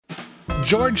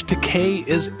George Takei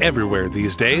is everywhere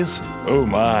these days. Oh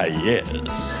my,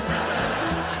 yes.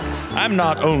 I'm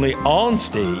not only on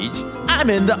stage, I'm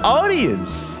in the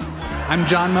audience. I'm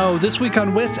John Moe. This week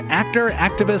on Wits, actor,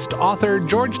 activist, author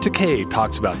George Takei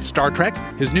talks about Star Trek,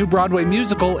 his new Broadway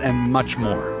musical, and much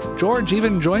more. George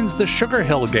even joins the Sugar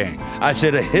Hill Gang. I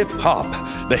said a hip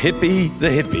hop, the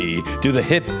hippie, to the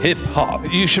hip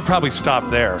hop. You should probably stop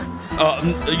there.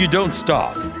 You don't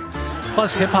stop.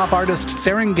 Plus, hip-hop artist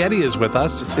Serengeti is with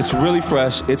us. It's really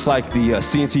fresh. It's like the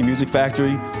CNC Music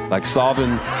Factory, like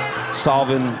solving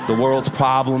the world's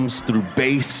problems through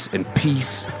bass and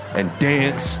peace and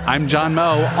dance. I'm John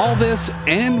Moe. All this,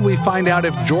 and we find out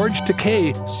if George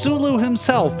Takei, Sulu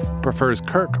himself, prefers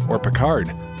Kirk or Picard.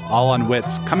 All on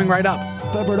Wits, coming right up.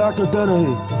 Favorite actor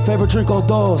Dennehy, favorite drink on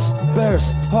Dawes,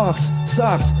 Bears, Hawks,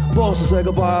 Sox, Bulls to say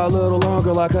goodbye a little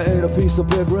longer like I ate a piece of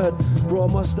Big Red,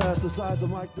 broad mustache the size of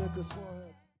Mike Dicker's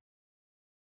forehead.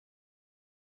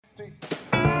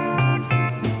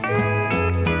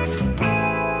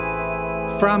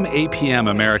 From APM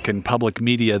American Public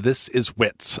Media, this is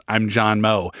Wits. I'm John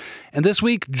Moe. And this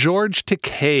week, George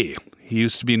Takei. He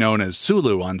used to be known as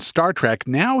Sulu on Star Trek.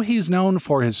 Now he's known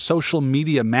for his social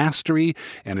media mastery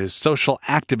and his social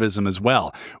activism as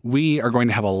well. We are going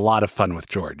to have a lot of fun with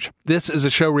George. This is a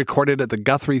show recorded at the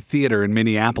Guthrie Theater in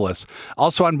Minneapolis.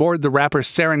 Also on board, the rapper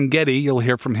Serengeti. You'll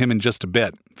hear from him in just a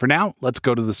bit. For now, let's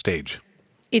go to the stage.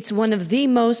 It's one of the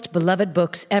most beloved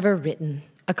books ever written.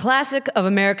 A classic of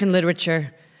American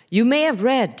literature. You may have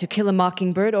read To Kill a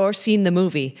Mockingbird or seen the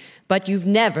movie, but you've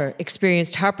never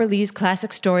experienced Harper Lee's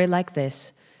classic story like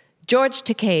this. George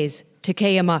Takei's To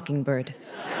Kill a Mockingbird.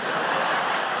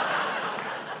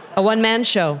 A one-man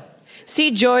show.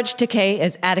 See George Takei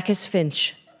as Atticus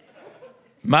Finch.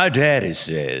 My daddy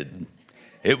said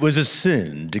it was a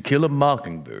sin to kill a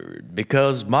mockingbird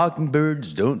because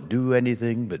mockingbirds don't do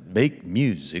anything but make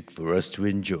music for us to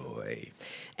enjoy.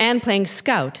 And playing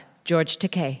Scout, George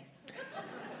Takei.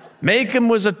 Macomb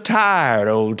was a tired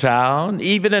old town,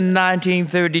 even in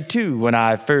 1932 when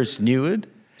I first knew it.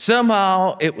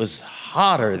 Somehow it was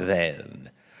hotter then.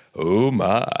 Oh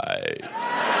my.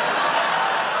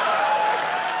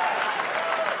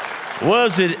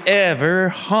 Was it ever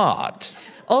hot?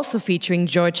 Also featuring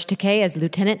George Takei as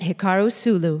Lieutenant Hikaru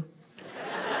Sulu.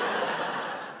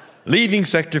 Leaving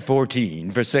Sector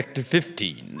 14 for Sector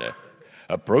 15.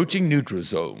 Approaching neutral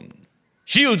zone.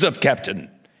 Shields up, Captain.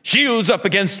 Shields up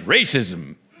against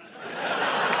racism.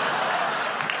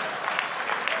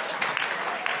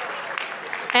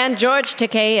 And George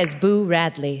Takei as Boo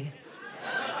Radley.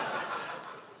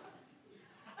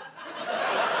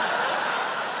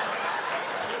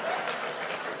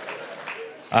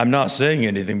 I'm not saying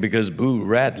anything because Boo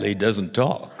Radley doesn't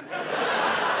talk.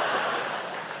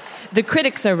 The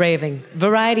critics are raving.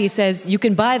 Variety says you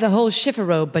can buy the whole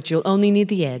chifforobe, but you'll only need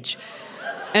the edge.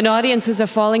 And audiences are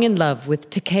falling in love with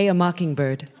To Kill a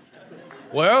Mockingbird.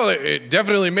 Well, it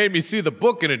definitely made me see the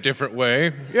book in a different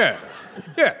way. Yeah.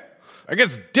 I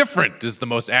guess different is the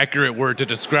most accurate word to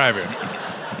describe it.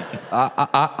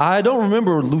 I don't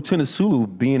remember Lieutenant Sulu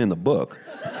being in the book,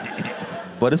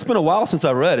 but it's been a while since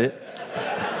I read it.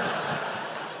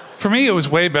 For me, it was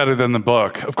way better than the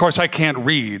book. Of course, I can't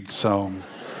read, so...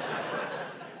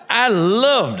 I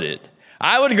loved it.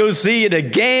 I would go see it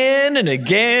again and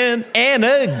again and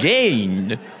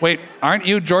again. Wait, aren't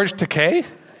you George Takei?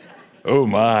 Oh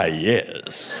my,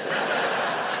 yes.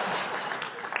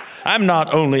 I'm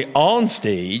not only on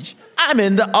stage, I'm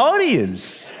in the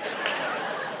audience.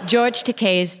 George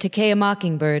Takei's To Kill a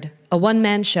Mockingbird, a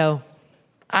one-man show.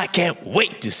 I can't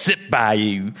wait to sit by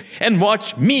you and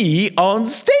watch me on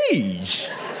stage.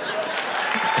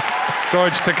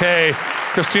 George Takei.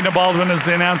 Christina Baldwin is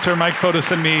the announcer, Mike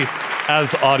Fotis and me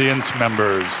as audience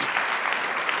members.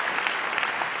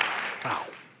 Wow,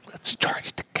 that's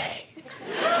George Takei.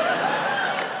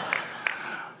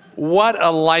 What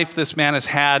a life this man has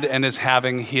had and is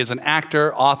having. He is an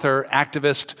actor, author,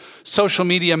 activist, social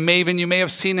media maven. You may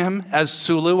have seen him as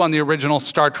Sulu on the original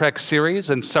Star Trek series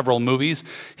and several movies.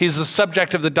 He's the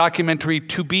subject of the documentary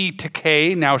To Be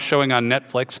Takei, now showing on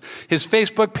Netflix. His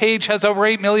Facebook page has over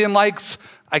 8 million likes.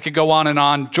 I could go on and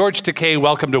on. George Takei,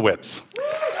 welcome to Wits.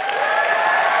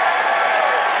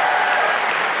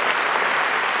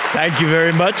 Thank you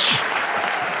very much.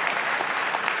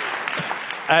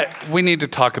 We need to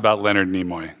talk about Leonard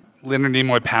Nimoy. Leonard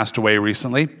Nimoy passed away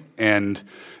recently, and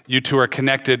you two are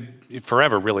connected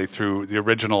forever, really, through the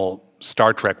original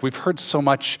Star Trek. We've heard so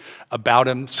much about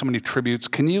him, so many tributes.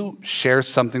 Can you share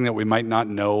something that we might not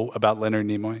know about Leonard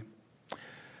Nimoy?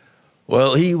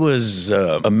 Well, he was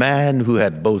a man who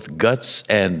had both guts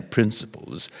and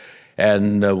principles.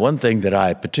 And one thing that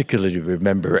I particularly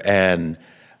remember and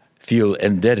feel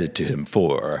indebted to him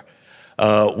for,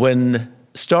 when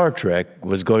Star Trek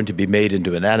was going to be made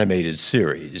into an animated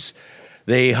series,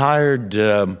 they hired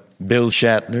Bill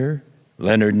Shatner,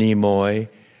 Leonard Nimoy,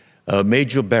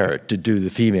 Majel Barrett to do the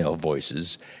female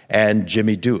voices, and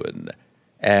Jimmy Doohan.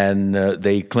 And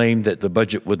they claimed that the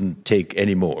budget wouldn't take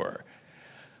any more.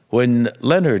 When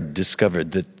Leonard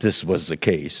discovered that this was the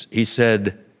case, he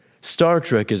said, Star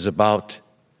Trek is about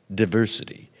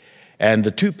diversity. And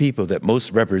the two people that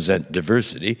most represent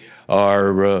diversity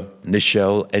are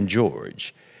Nichelle and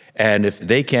George. And if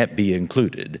they can't be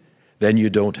included, then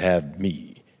you don't have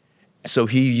me. So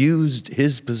he used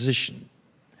his position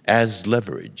as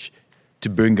leverage to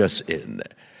bring us in.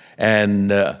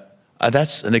 And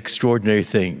that's an extraordinary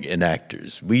thing in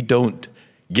actors. We don't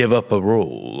give up a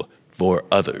role for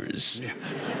others. Yeah.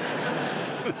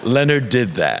 Leonard did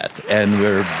that, and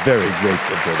we're very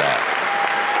grateful for that.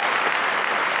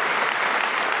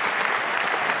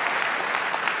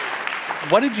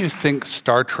 What did you think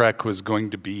Star Trek was going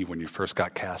to be when you first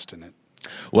got cast in it?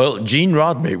 Well, Gene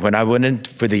Roddenberry, when I went in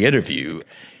for the interview,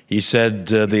 he said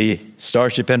the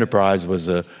Starship Enterprise was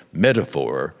a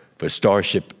metaphor for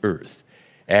Starship Earth.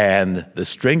 And the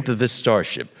strength of this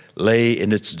starship lay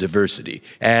in its diversity.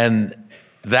 And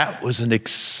that was an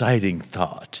exciting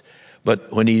thought.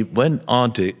 But when he went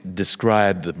on to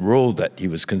describe the role that he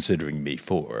was considering me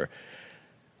for,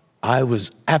 I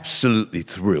was absolutely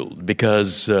thrilled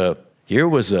because here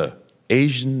was an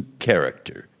Asian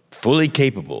character, fully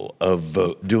capable of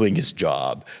doing his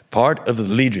job, part of the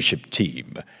leadership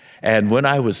team. And when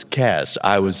I was cast,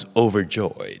 I was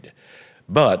overjoyed.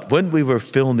 But when we were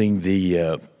filming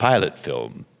the pilot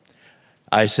film,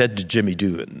 I said to Jimmy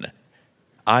Doohan,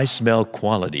 I smell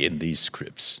quality in these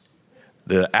scripts.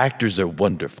 The actors are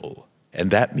wonderful, and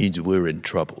that means we're in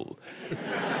trouble.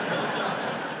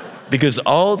 Because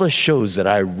all the shows that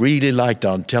I really liked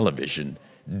on television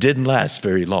didn't last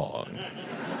very long.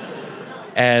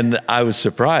 And I was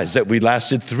surprised that we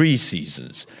lasted 3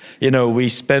 seasons. You know, we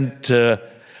spent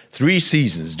 3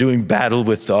 seasons doing battle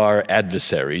with our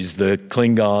adversaries, the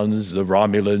Klingons, the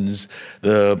Romulans,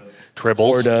 the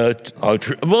Tribbles.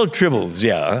 Tribbles,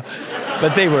 yeah.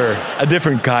 But they were a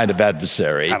different kind of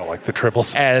adversary. Kind of like the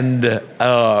Tribbles. And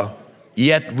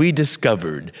yet we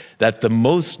discovered that the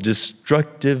most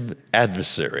destructive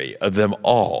adversary of them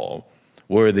all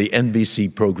were the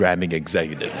NBC programming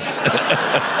executives.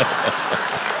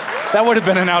 That would have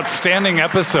been an outstanding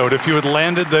episode if you had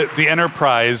landed the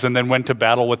Enterprise and then went to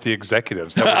battle with the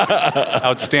executives. That would have been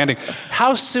outstanding.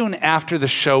 How soon after the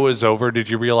show is over did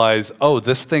you realize, oh,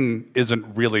 this thing isn't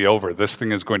really over. This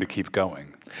thing is going to keep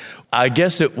going? I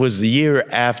guess it was the year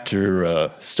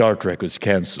after Star Trek was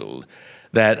canceled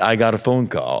that I got a phone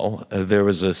call. There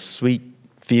was a sweet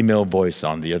female voice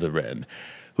on the other end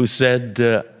who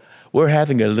said, we're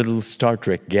having a little Star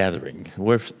Trek gathering.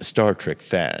 We're Star Trek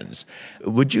fans.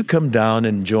 Would you come down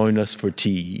and join us for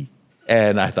tea?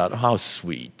 And I thought, how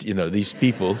sweet. You know, these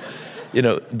people, you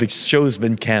know, the show's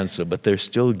been canceled, but they're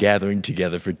still gathering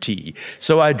together for tea.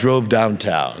 So I drove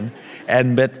downtown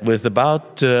and met with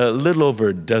about a little over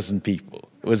a dozen people.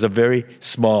 It was a very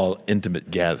small,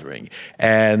 intimate gathering.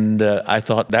 And I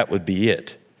thought that would be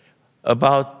it.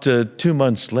 About 2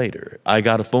 months later, I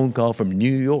got a phone call from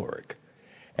New York.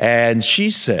 And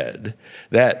she said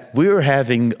that we were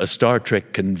having a Star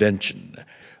Trek convention.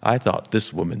 I thought,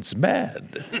 this woman's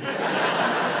mad.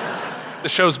 The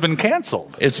show's been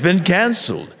canceled. It's been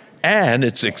canceled. And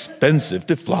it's expensive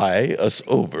to fly us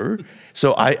over.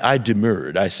 So I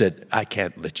demurred. I said, I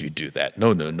can't let you do that.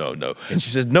 No. And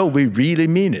she said, no, we really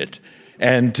mean it.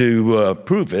 And to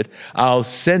prove it, I'll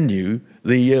send you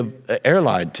the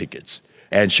airline tickets.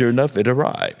 And sure enough, it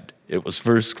arrived. It was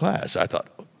first class. I thought,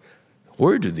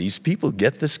 where do these people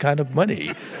get this kind of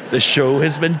money? The show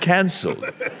has been canceled.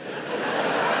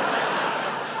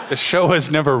 The show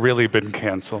has never really been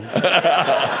canceled.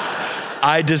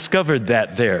 I discovered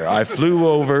that there. I flew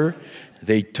over.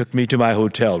 They took me to my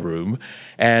hotel room.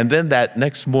 And then that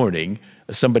next morning,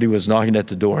 somebody was knocking at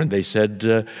the door and they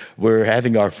said, we're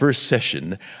having our first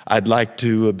session. I'd like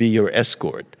to be your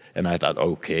escort. And I thought,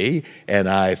 okay. And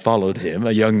I followed him,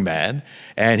 a young man.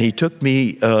 And he took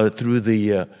me through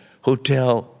the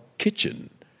hotel kitchen.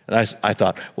 And I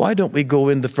thought, why don't we go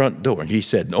in the front door? And he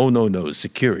said, no,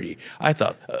 security. I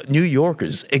thought, New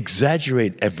Yorkers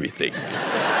exaggerate everything.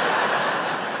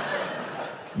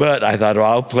 But I thought, well,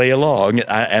 I'll play along.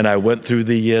 And I went through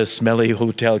the smelly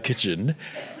hotel kitchen,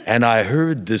 and I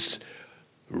heard this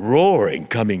roaring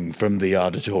coming from the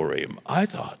auditorium. I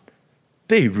thought,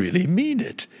 they really mean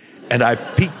it. And I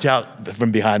peeked out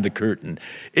from behind the curtain.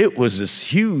 It was this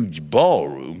huge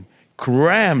ballroom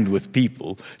crammed with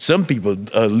people, some people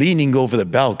leaning over the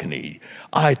balcony.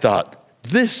 I thought,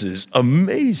 this is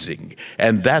amazing.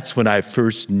 And that's when I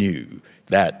first knew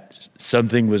that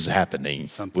something was happening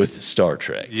with Star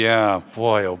Trek. Yeah,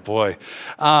 boy, oh boy.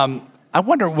 I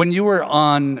wonder, when you were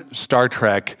on Star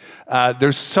Trek,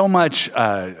 there's so much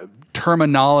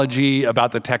terminology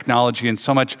about the technology and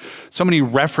so many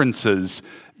references.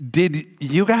 Did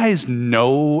you guys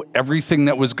know everything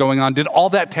that was going on? Did all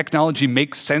that technology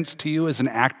make sense to you as an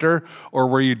actor, or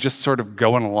were you just sort of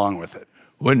going along with it?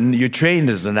 When you're trained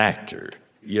as an actor,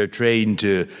 you're trained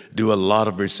to do a lot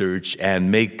of research and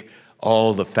make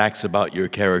all the facts about your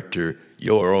character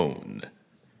your own.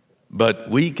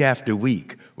 But week after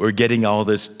week, we're getting all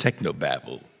this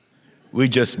technobabble. We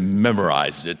just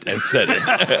memorized it and said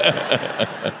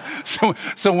it.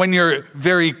 So when you're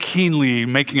very keenly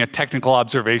making a technical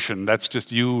observation, that's just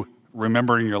you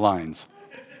remembering your lines.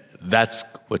 That's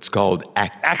what's called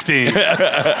acting.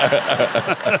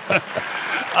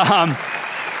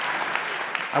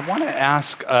 I want to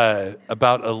ask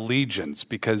about Allegiance,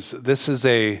 because this is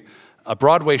a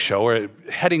Broadway show, or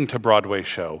heading to Broadway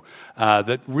show,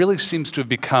 that really seems to have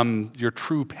become your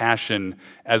true passion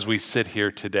as we sit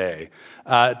here today.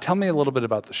 Tell me a little bit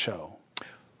about the show.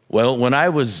 Well, when I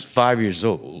was 5 years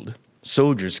old,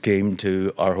 soldiers came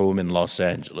to our home in Los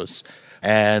Angeles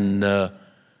and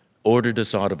ordered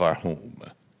us out of our home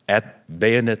at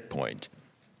bayonet point.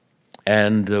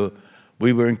 And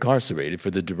we were incarcerated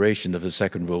for the duration of the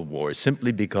Second World War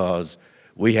simply because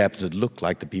we happened to look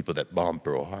like the people that bombed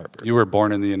Pearl Harbor. You were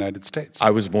born in the United States.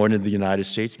 I was born in the United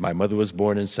States. My mother was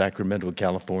born in Sacramento,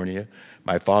 California.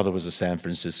 My father was a San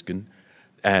Franciscan.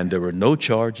 And there were no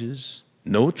charges,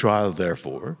 no trial,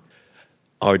 therefore.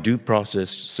 Our due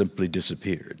process simply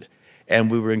disappeared. And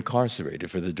we were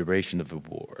incarcerated for the duration of the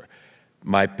war.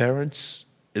 My parents,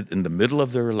 in the middle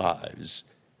of their lives,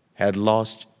 had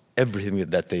lost everything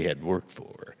that they had worked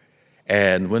for.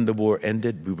 And when the war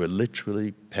ended, we were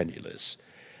literally penniless.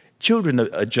 Children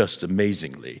adjust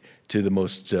amazingly to the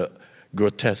most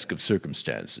grotesque of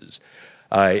circumstances.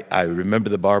 I remember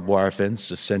the barbed wire fence,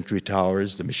 the sentry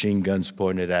towers, the machine guns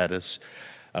pointed at us.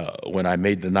 When I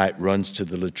made the night runs to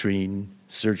the latrine,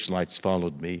 searchlights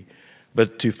followed me.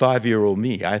 But to 5-year-old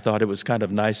me, I thought it was kind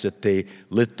of nice that they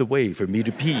lit the way for me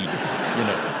to pee, you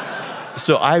know.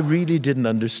 So I really didn't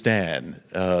understand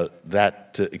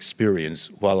that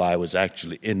experience while I was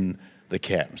actually in the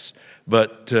camps.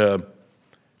 But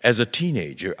as a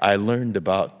teenager, I learned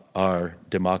about our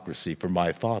democracy from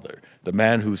my father, the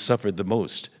man who suffered the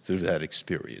most through that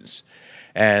experience.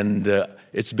 And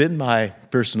it's been my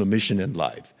personal mission in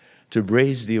life to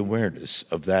raise the awareness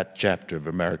of that chapter of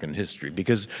American history,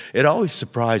 because it always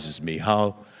surprises me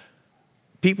how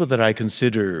people that I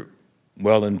consider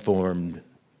well-informed,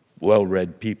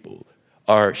 well-read people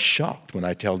are shocked when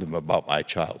I tell them about my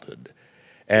childhood.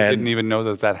 And they didn't even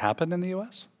know that happened in the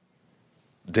U.S.?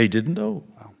 They didn't know.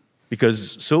 Wow.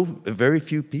 Because so very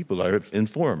few people are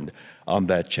informed on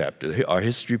that chapter. Our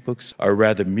history books are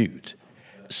rather mute.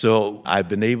 So I've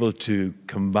been able to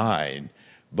combine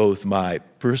both my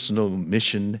personal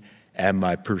mission and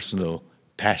my personal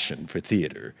passion for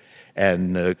theater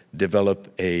and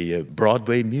develop a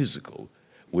Broadway musical.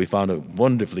 We found a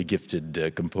wonderfully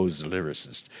gifted composer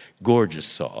lyricist, gorgeous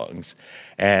songs,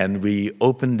 and we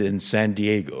opened in San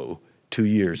Diego 2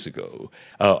 years ago.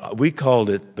 We called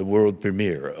it the world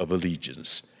premiere of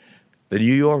Allegiance. The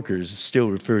New Yorkers still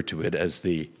refer to it as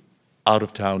the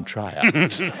out-of-town tryout,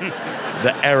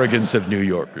 the arrogance of New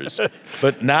Yorkers.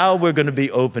 But now we're going to be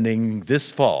opening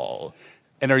this fall.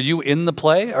 And are you in the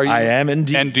play? I am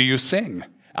indeed. And do you sing?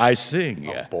 I sing.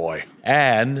 Oh, boy.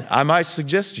 And I might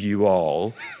suggest to you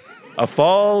all, a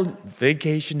fall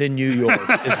vacation in New York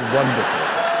is wonderful.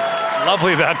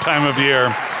 Lovely that time of year.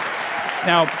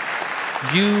 Now,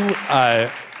 you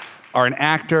are an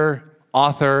actor,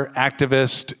 author,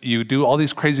 activist. You do all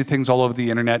these crazy things all over the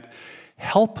internet.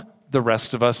 Help the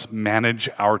rest of us manage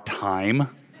our time.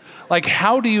 Like,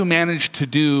 how do you manage to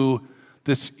do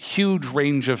this huge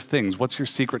range of things? What's your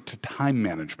secret to time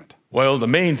management? Well, the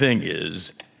main thing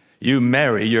is you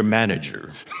marry your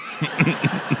manager.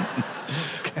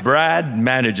 Brad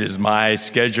manages my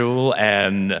schedule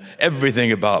and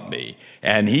everything about me,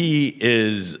 and he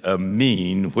is a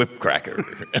mean whipcracker.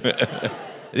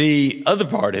 The other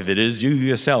part of it is you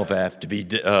yourself have to be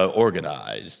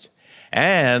organized,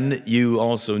 and you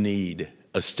also need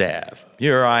a staff.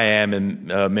 Here I am in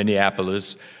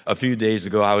Minneapolis. A few days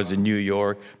ago, I was in New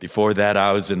York. Before that,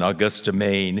 I was in Augusta,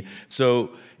 Maine.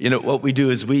 So, what we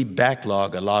do is we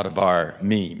backlog a lot of our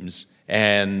memes,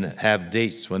 and have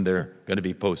dates when they're going to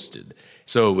be posted.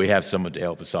 So we have someone to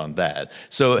help us on that.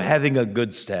 So having a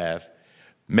good staff,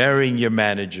 marrying your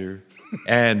manager,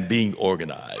 and being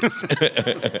organized.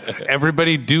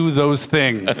 Everybody do those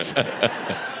things.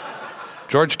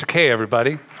 George Takei,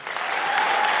 everybody.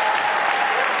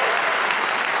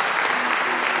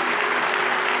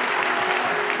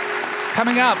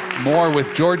 Coming up, more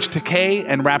with George Takei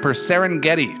and rapper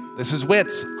Serengeti. This is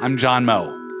Wits. I'm John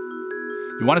Moe.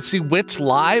 You want to see Wits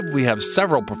live? We have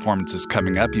several performances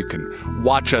coming up. You can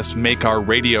watch us make our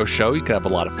radio show. You can have a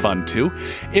lot of fun, too.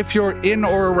 If you're in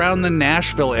or around the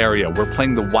Nashville area, we're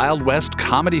playing the Wild West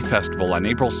Comedy Festival on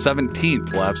April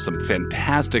 17th. We'll have some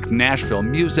fantastic Nashville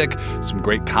music, some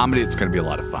great comedy. It's going to be a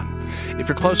lot of fun. If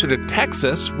you're closer to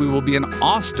Texas, we will be in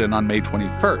Austin on May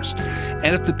 21st.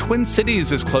 And if the Twin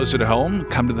Cities is closer to home,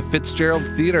 come to the Fitzgerald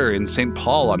Theater in St.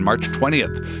 Paul on March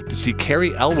 20th to see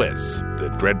Carrie Elwes, the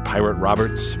Dread Pirate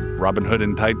Roberts, Robin Hood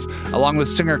in tights, along with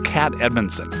singer Kat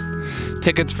Edmondson.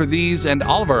 Tickets for these and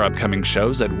all of our upcoming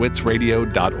shows at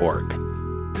witsradio.org.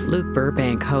 Luke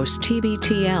Burbank hosts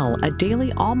TBTL, a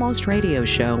daily almost radio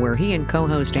show where he and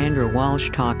co-host Andrew Walsh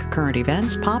talk current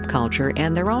events, pop culture,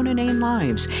 and their own inane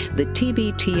lives. The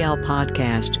TBTL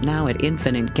podcast, now at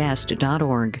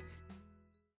infiniteguest.org.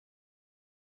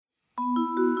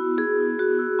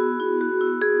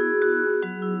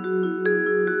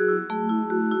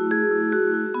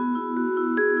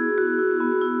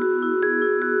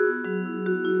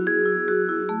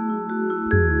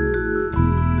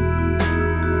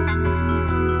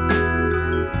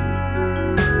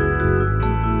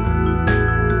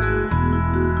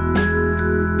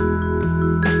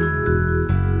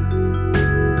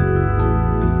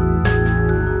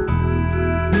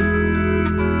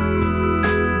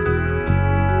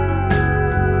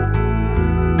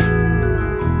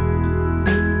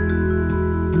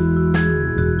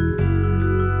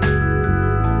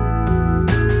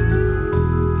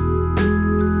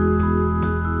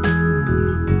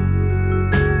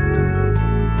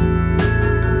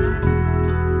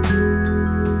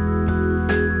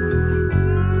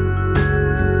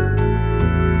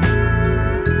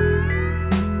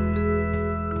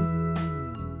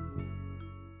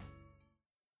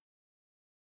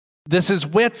 This is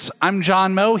Wits. I'm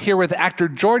John Moe, here with actor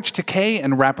George Takei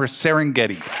and rapper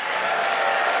Serengeti.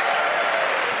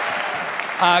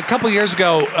 A couple years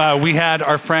ago, we had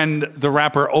our friend, the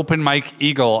rapper Open Mike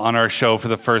Eagle, on our show for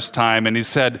the first time, and he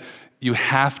said, "You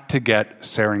have to get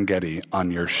Serengeti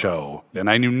on your show." And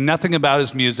I knew nothing about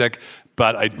his music,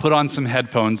 but I put on some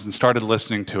headphones and started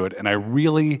listening to it, and I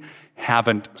really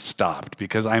haven't stopped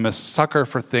because I'm a sucker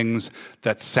for things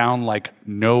that sound like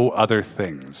no other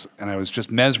things. And I was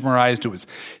just mesmerized. It was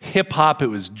hip hop, it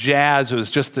was jazz, it was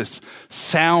just this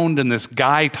sound and this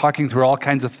guy talking through all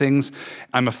kinds of things.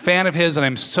 I'm a fan of his and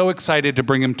I'm so excited to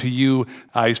bring him to you.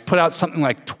 He's put out something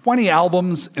like 20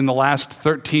 albums in the last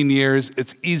 13 years.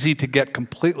 It's easy to get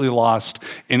completely lost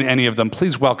in any of them.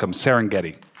 Please welcome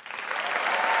Serengeti.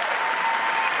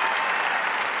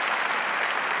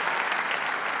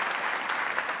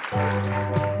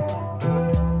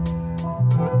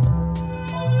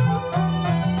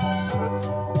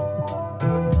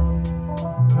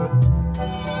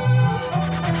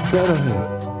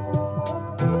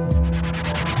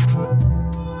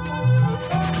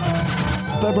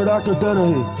 Favorite actor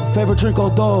Dennehy, favorite drink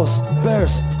on Dawes,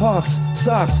 Bears, Hawks,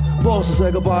 Sox, Bulls to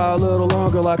say goodbye a little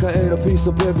longer like I ate a piece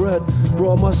of Big Red.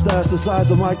 Broad mustache the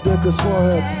size of Mike Dicker's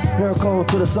forehead, hair comb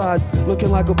to the side, looking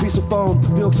like a piece of bone.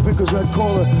 Buick speakers, red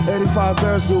collar, 85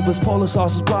 Bear Zubas, Polish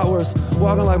sauces, bratwurst,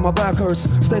 walking like my back hurts.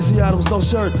 Stacey Adams, no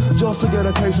shirt, just to get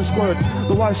a case of squirt.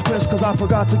 The wife's pissed cause I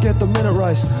forgot to get the minute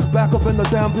rice. Back up in the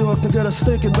damn Buick to get a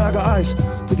stinking bag of ice.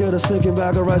 To get a stinking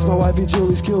bag of rice, my wifey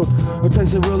Julie's cute. Her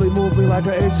taste it really moved me like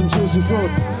I ate some juicy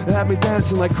fruit. It had me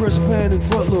dancing like Chris Penn and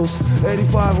Footloose.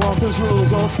 85 Walters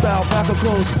rules, old style, back of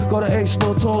clothes. Go to H,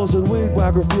 no tolls and weed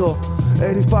wagger fuel.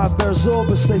 85 Bear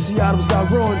Zubas, Stacey Adams got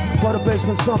ruined. For the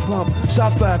basement sump pump,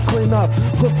 shop vac, clean up.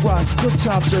 Cook brats, cook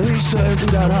chops, your heat shouldn't be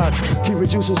that hot. Keep your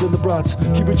juices in the brats,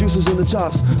 keep your juices in the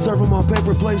chops. Serve them on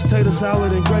paper plates, tater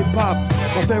salad and grape pop.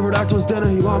 My favorite actor was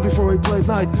Dennehy long before he played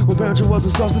night. When Barringer was a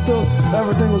substitute,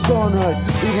 everything was going right.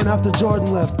 Even after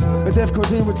Jordan left, and Dave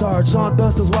Corzine retired. Sean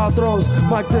Dunstan's wild throws,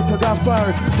 Mike Ditka got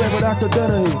fired. Favorite actor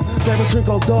Dennehy, favorite drink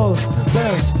on Dawes.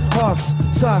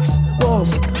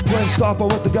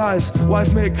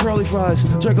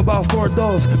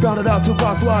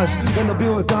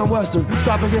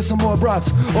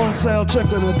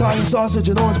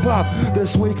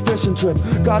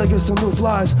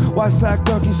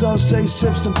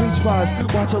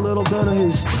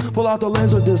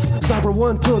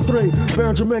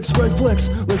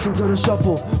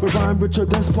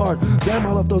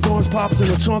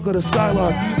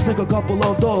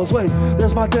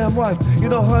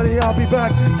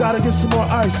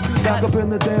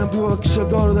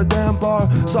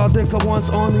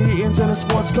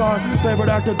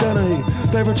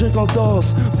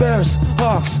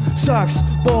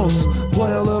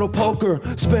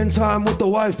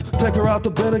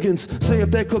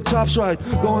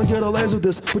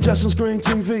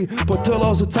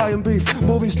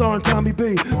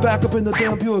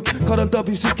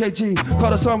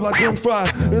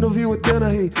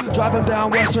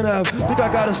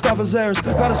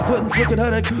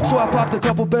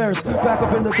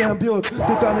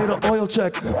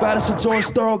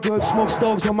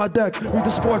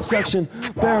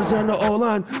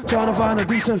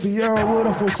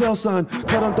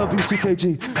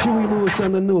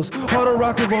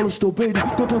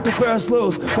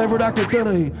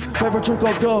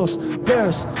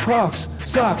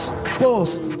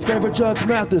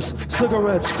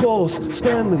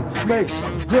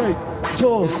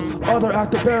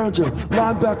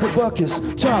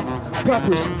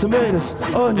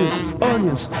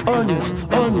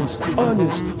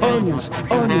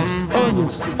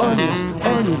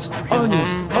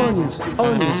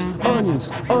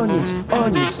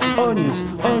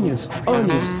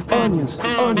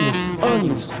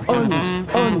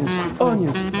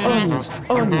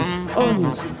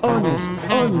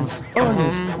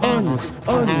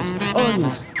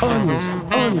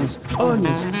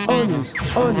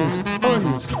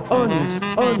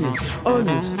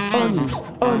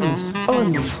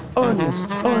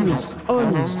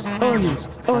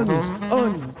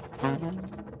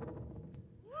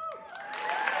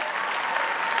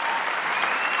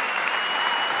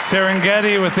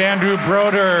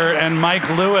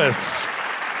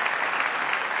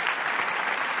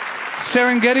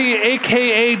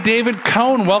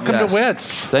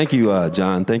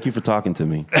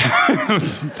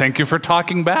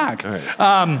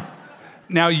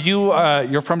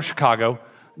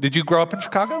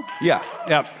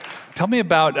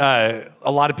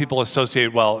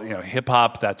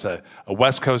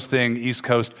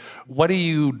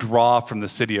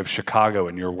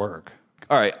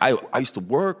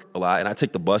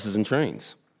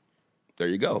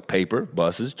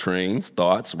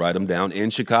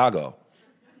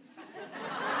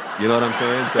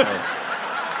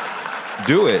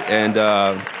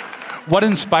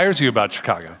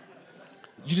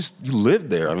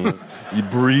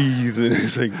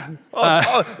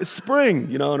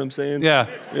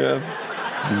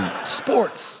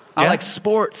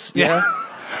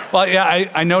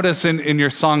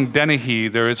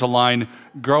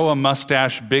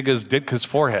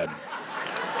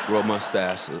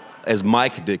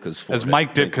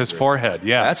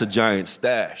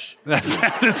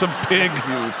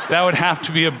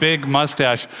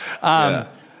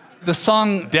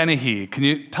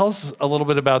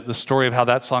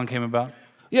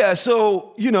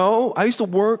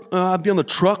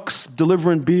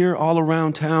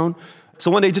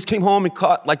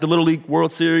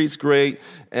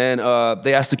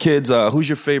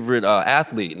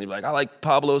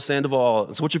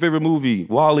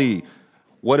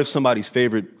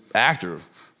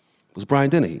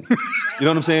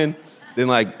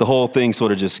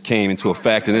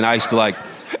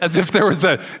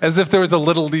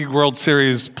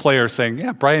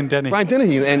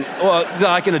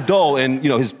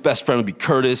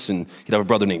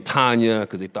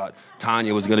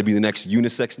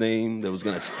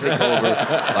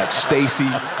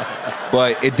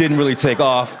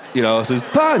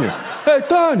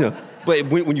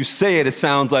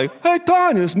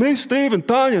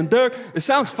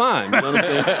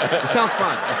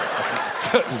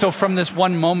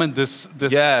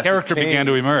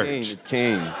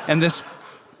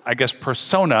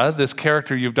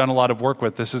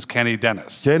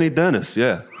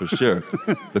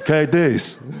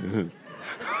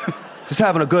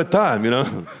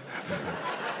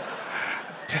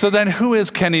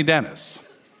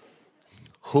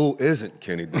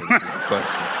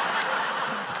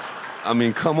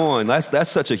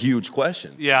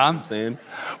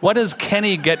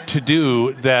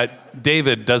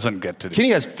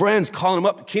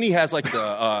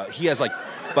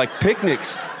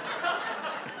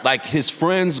 like his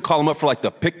friends call him up for like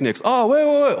the picnics. Oh,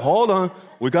 wait, hold on.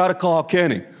 We gotta call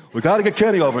Kenny. We gotta get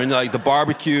Kenny over. And like the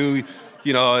barbecue,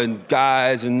 you know, and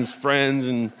guys and his friends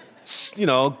and, you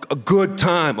know, a good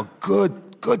time,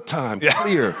 good time,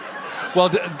 clear. Well,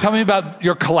 tell me about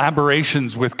your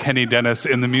collaborations with Kenny Dennis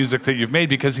in the music that you've made,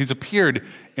 because he's appeared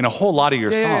in a whole lot of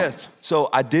your songs. So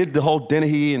I did the whole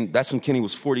Dennehy, and that's when Kenny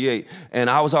was 48. And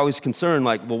I was always concerned,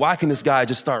 like, well, why can this guy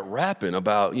just start rapping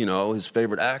about, you know, his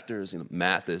favorite actors, you know,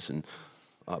 Mathis and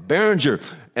Berenger.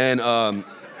 And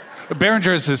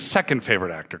Berenger is his second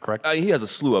favorite actor, correct? He has a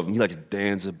slew of them. He likes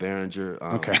Danza, Berenger.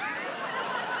 Okay.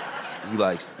 He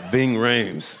likes Ving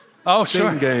Rhames. Oh, Sting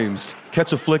sure. Games.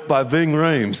 Catch a Flick by Ving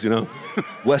Rhames, you know?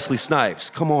 Wesley Snipes,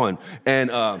 come on.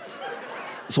 And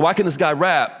so why can this guy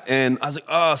rap? And I was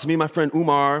like, so me and my friend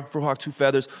Umar, for Hawk Two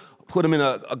Feathers, put him in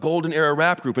a golden era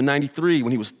rap group in 93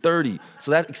 when he was 30. So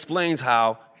that explains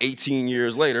how 18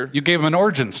 years later. You gave him an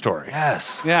origin story.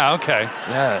 Yes. Yeah, okay.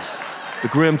 Yes. The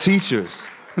Grim Teachers.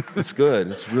 It's good.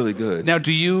 It's really good. Now,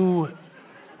 do you,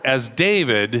 as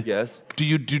David, Yes. do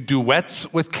you do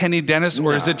duets with Kenny Dennis,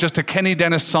 or is it just a Kenny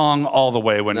Dennis song all the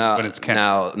way when it's Kenny?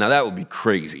 Now that would be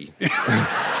crazy.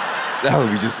 That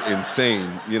would be just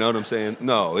insane. You know what I'm saying?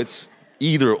 No, it's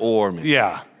either or, man.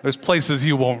 Yeah, there's places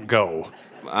you won't go.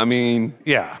 I mean...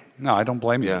 Yeah, no, I don't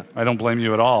blame you. Yeah. I don't blame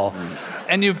you at all.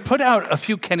 And you've put out a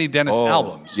few Kenny Dennis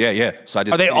albums. Yeah. So I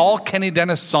did. Are they all Kenny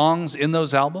Dennis songs in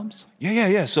those albums?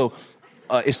 Yeah. So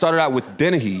it started out with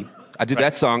Dennehy. I did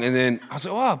that song, and then I was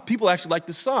like, oh, people actually like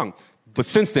this song. But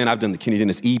since then, I've done the Kenny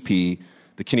Dennis EP,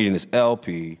 the Kenny Dennis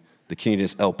LP, the Kenny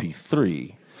Dennis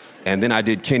LP3, and then I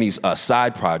did Kenny's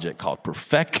side project called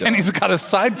Perfecto. Kenny's got a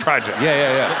side project.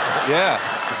 Yeah.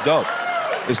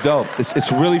 It's dope.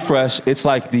 It's really fresh. It's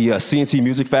like the CNC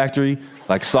Music Factory,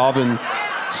 like solving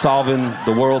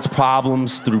the world's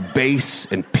problems through bass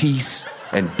and peace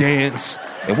and dance,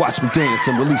 and watch me dance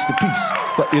and release the peace.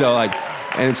 But, you know, like,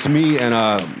 and it's me and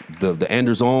the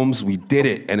Anders Ohms. We did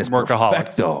it, and it's Workaholics.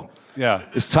 Perfecto. Yeah.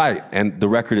 It's tight. And the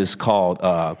record is called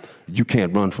You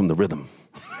Can't Run From the Rhythm.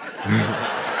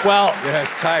 Well, Yeah,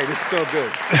 it's tight. It's so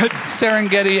good.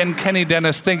 Serengeti and Kenny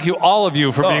Dennis, thank you, all of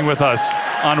you, for being with us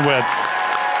on Wits.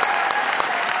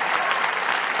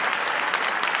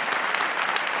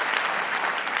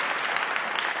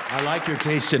 I like your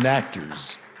taste in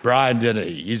actors. Brian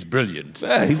Dennehy, he's brilliant.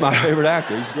 Yeah, he's my favorite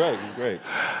actor. He's great.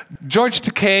 George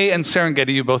Takei and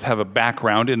Serengeti, you both have a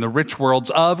background in the rich worlds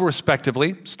of,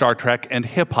 respectively, Star Trek and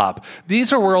hip-hop.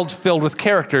 These are worlds filled with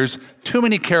characters, too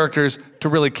many characters to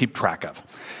really keep track of.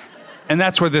 And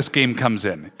that's where this game comes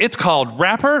in. It's called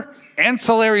Rapper,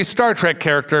 Ancillary Star Trek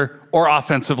Character, or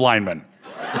Offensive Lineman.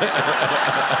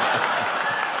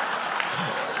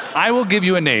 I will give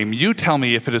you a name. You tell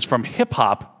me if it is from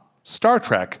hip-hop, Star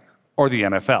Trek, or the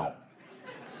NFL.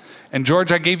 And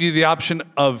George, I gave you the option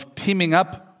of teaming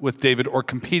up with David or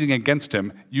competing against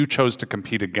him. You chose to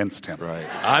compete against him. Right.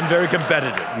 I'm very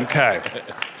competitive. Okay.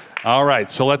 All right,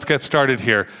 so let's get started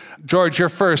here. George, you're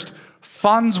first.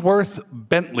 Farnsworth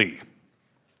Bentley.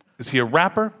 Is he a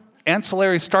rapper,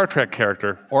 ancillary Star Trek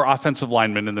character, or offensive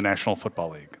lineman in the National Football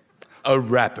League? A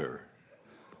rapper.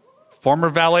 Former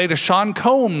valet to Sean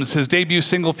Combs. His debut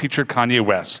single featured Kanye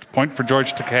West. Point for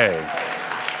George Takei.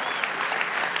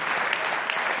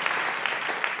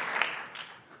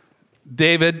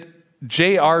 David,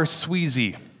 J.R.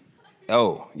 Sweezy.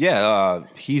 Oh, yeah,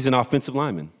 he's an offensive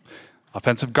lineman.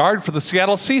 Offensive guard for the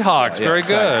Seattle Seahawks. Yeah, Very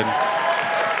good.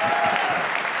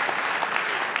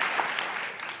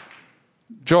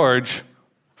 George,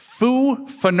 Fu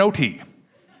Fanoti.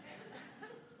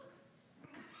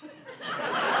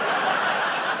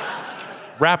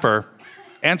 Rapper,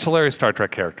 ancillary Star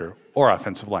Trek character, or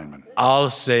offensive lineman.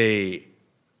 I'll say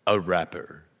a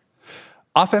rapper.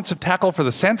 Offensive tackle for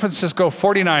the San Francisco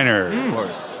 49ers. Of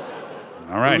course.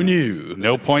 All right. Who knew?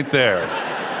 No point there.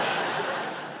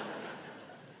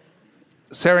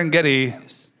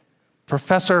 Serengeti,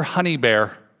 Professor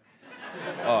Honeybear.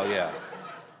 Oh, yeah.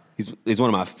 He's one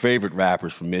of my favorite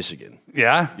rappers from Michigan.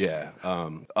 Yeah? Yeah,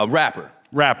 a rapper.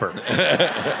 Rapper.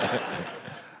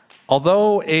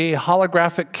 Although a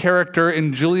holographic character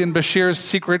in Julian Bashir's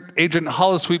secret agent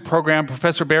holosuite program,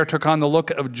 Professor Bear took on the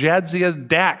look of Jadzia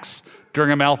Dax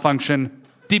during a malfunction,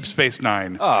 Deep Space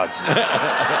Nine. Oh,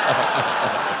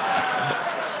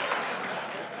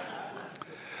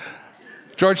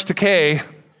 George Takei,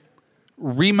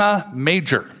 Rima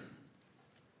Major.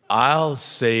 I'll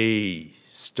say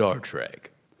Star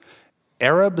Trek.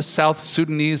 Arab South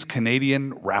Sudanese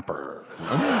Canadian rapper.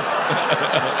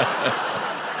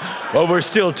 Well, we're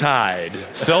still tied.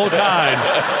 Still tied.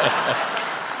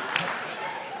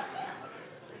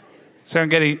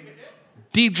 Serengeti,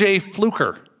 DJ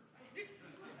Fluker.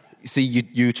 See,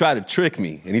 you try to trick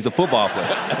me, and he's a football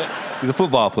player. He's a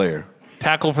football player.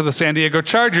 Tackle for the San Diego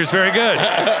Chargers. Very good.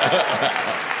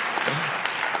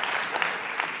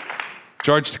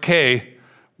 George Takei,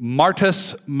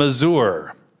 Martus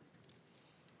Mazur.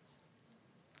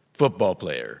 Football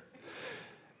player.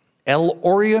 El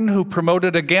Orion, who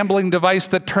promoted a gambling device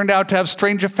that turned out to have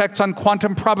strange effects on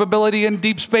quantum probability in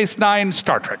Deep Space Nine,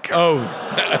 Star Trek. Oh.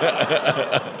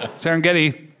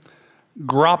 Serengeti,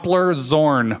 Groppler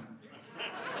Zorn.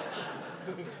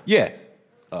 Yeah.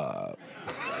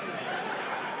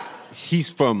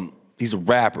 He's a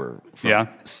rapper from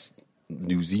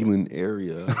New Zealand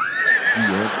area.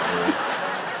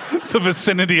 The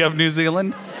vicinity of New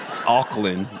Zealand?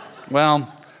 Auckland.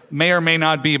 Well, may or may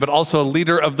not be, but also a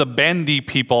leader of the Bandy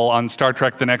people on Star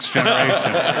Trek The Next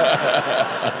Generation.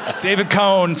 David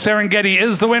Cohn, Serengeti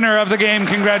is the winner of the game.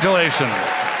 Congratulations.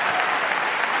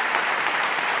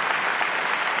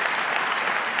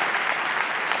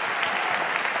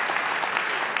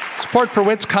 Support for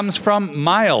Wits comes from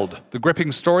Mild, the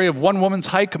gripping story of one woman's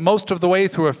hike most of the way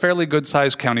through a fairly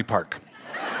good-sized county park.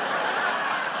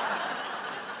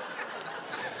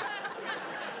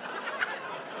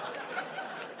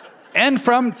 And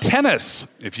from tennis.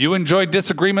 If you enjoy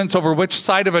disagreements over which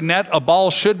side of a net a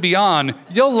ball should be on,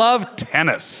 you'll love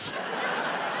tennis.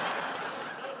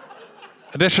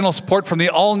 Additional support from the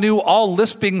all-new,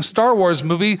 all-lisping Star Wars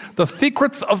movie, The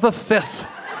Secrets of the Sith.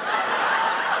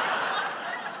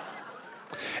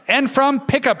 And from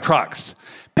pickup trucks.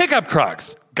 Pickup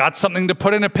trucks. Got something to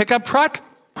put in a pickup truck?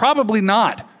 Probably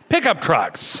not. Pickup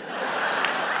trucks.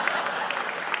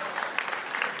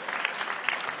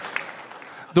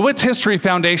 The Wits History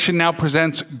Foundation now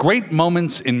presents Great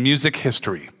Moments in Music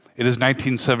History. It is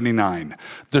 1979.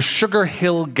 The Sugar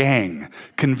Hill Gang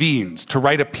convenes to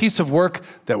write a piece of work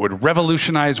that would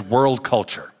revolutionize world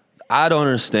culture. I don't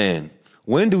understand.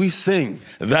 When do we sing?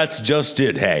 That's just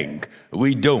it, Hank.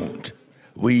 We don't.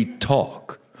 We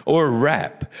talk or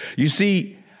rap. You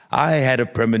see, I had a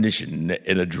premonition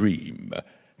in a dream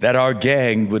that our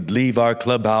gang would leave our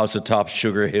clubhouse atop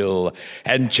Sugar Hill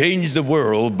and change the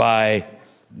world by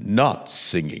not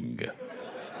singing.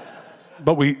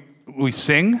 But we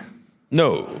sing?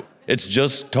 No, it's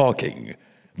just talking.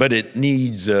 But it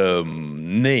needs a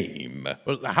name.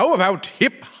 Well, how about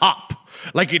hip-hop?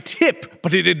 Like it's hip,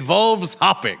 but it involves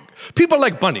hopping. People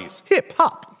like bunnies.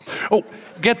 Hip-hop. Oh,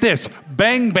 get this.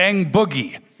 Bang Bang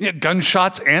Boogie. Yeah,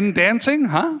 gunshots and dancing,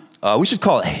 huh? We should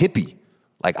call it hippie.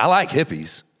 Like, I like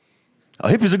hippies.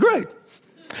 Hippies are great.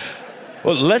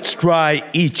 Well, let's try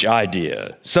each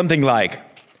idea. Something like,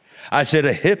 I said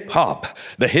a hip-hop,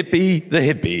 the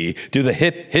hippie, to the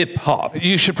hip-hop.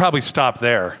 You should probably stop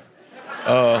there.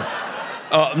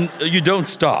 You don't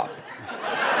stop.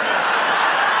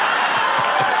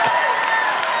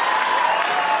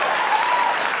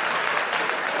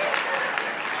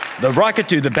 The rocket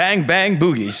to the bang bang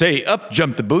boogie. Say up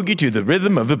jump the boogie to the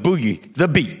rhythm of the boogie, the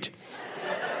beat.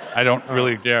 I don't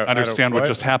really understand what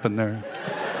just happened there.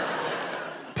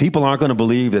 People aren't going to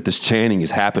believe that this chanting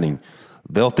is happening.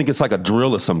 They'll think it's like a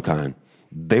drill of some kind.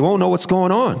 They won't know what's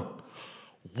going on.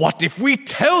 What if we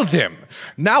tell them?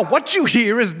 Now what you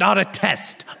hear is not a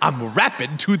test. I'm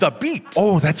rapping to the beat.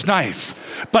 Oh, that's nice.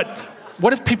 But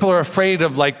what if people are afraid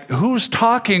of, like, who's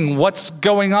talking, what's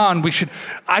going on?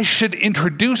 I should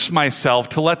introduce myself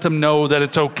to let them know that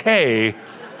it's okay.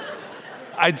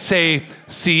 I'd say,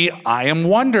 see, I am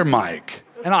Wonder Mike,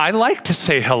 and I like to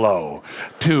say hello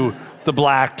to the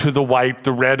black, to the white,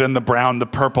 the red and the brown, the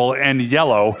purple and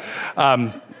yellow.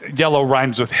 Yellow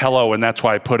rhymes with hello, and that's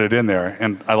why I put it in there,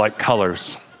 and I like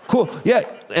colors. Cool, yeah,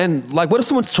 and like, what if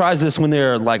someone tries this when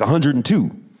they're like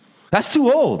 102? That's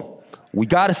too old. We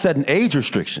gotta set an age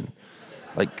restriction.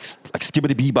 Like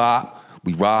Skibbity Bebop,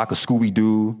 we rock, a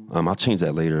Scooby-Doo. I'll change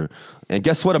that later. And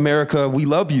guess what, America? We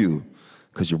love you.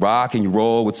 Because you rock and you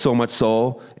roll with so much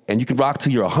soul, and you can rock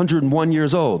till you're 101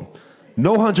 years old.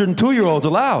 No 102-year-olds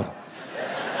allowed.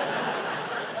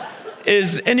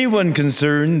 Is anyone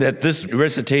concerned that this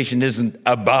recitation isn't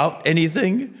about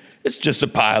anything? It's just a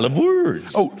pile of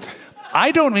words. Oh,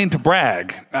 I don't mean to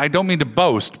brag. I don't mean to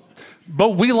boast.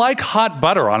 But we like hot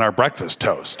butter on our breakfast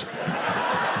toast.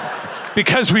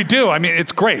 Because we do. I mean,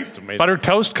 it's great. It's amazing. Buttered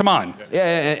toast, come on.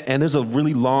 Yeah, and there's a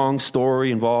really long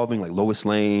story involving like Lois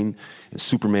Lane and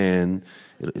Superman.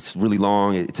 It's really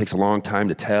long. It takes a long time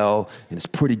to tell, and it's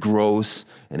pretty gross,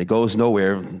 and it goes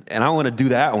nowhere. And I want to do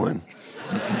that one.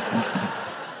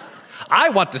 I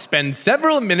want to spend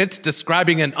several minutes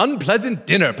describing an unpleasant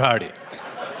dinner party.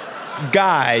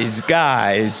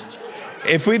 Guys,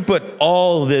 if we put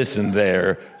all this in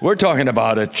there, we're talking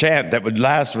about a chant that would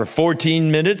last for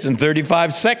 14 minutes and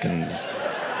 35 seconds.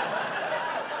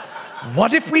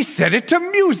 What if we set it to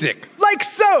music, like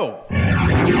so?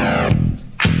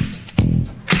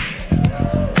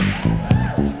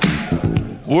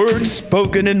 Words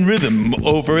spoken in rhythm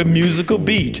over a musical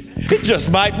beat. It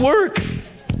just might work.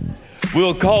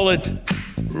 We'll call it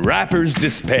Rapper's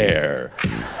Despair.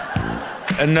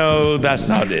 And no, that's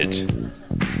not it.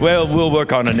 Well, we'll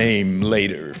work on a name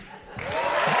later.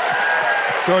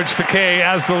 George Takei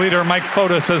as the leader, Mike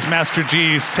Fotis as Master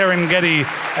G, Serengeti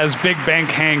as Big Bank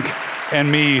Hank, and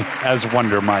me as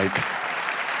Wonder Mike.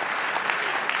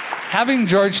 Having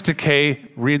George Takei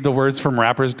read the words from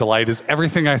Rapper's Delight is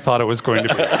everything I thought it was going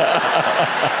to be.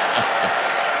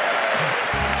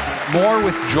 More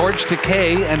with George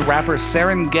Takei and rapper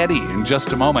Serengeti in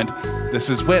just a moment. This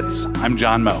is Wits. I'm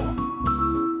John Moe.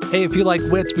 Hey, if you like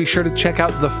Wits, be sure to check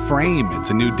out The Frame. It's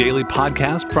a new daily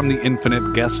podcast from the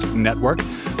Infinite Guest Network.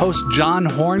 Host John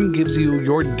Horn gives you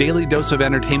your daily dose of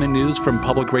entertainment news from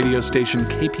public radio station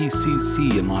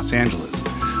KPCC in Los Angeles.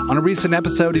 On a recent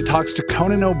episode, he talks to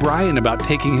Conan O'Brien about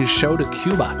taking his show to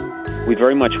Cuba. We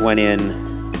very much went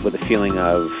in with a feeling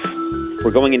of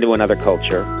we're going into another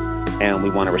culture, and we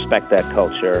want to respect that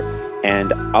culture,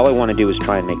 and all I want to do is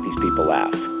try and make these people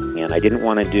laugh. And I didn't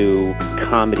want to do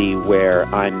comedy where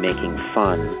I'm making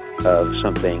fun of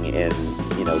something in,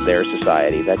 their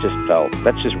society. That's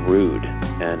just rude.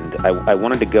 And I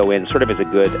wanted to go in sort of as a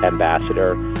good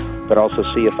ambassador, but also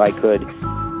see if I could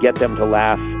get them to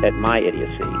laugh at my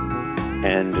idiocy.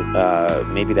 And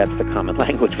maybe that's the common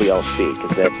language we all speak,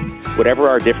 is that whatever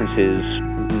our differences,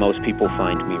 most people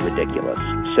find me ridiculous.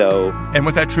 So, and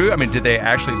was that true? I mean, did they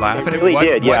actually laugh at it? Really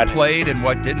did, yeah. What played and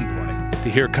what didn't play? To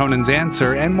hear Conan's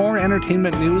answer and more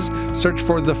entertainment news, search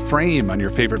for The Frame on your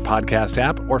favorite podcast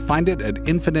app or find it at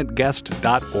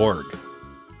infiniteguest.org.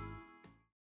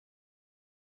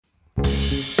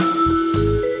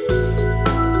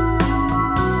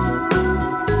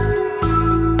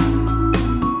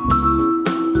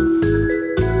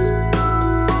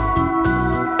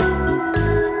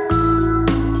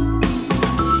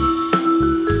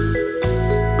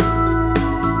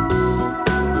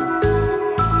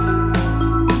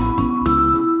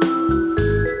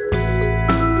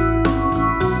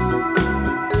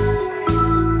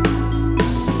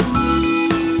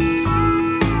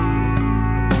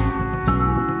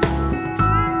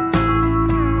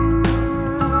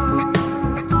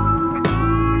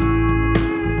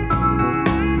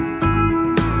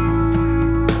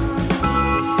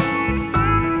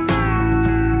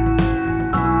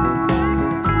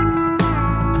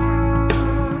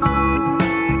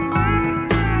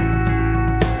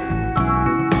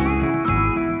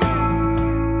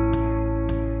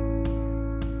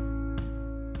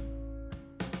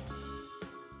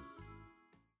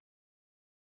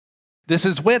 This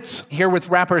is Wits, here with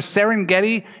rapper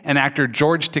Serengeti and actor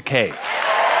George Takei.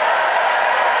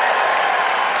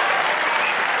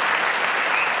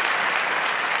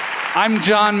 I'm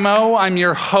John Moe. I'm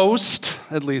your host,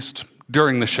 at least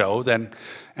during the show. Then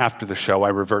after the show, I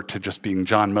revert to just being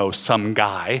John Moe, some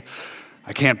guy.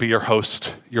 I can't be your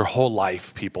host your whole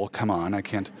life, people. Come on, I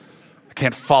can't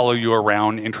follow you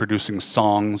around introducing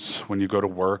songs when you go to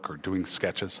work or doing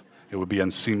sketches. It would be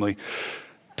unseemly.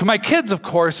 To my kids, of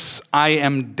course, I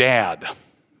am dad.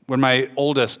 When my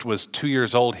oldest was 2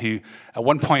 years old, he at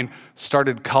one point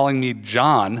started calling me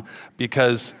John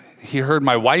because he heard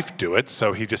my wife do it,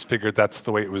 so he just figured that's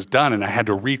the way it was done, and I had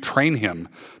to retrain him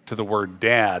to the word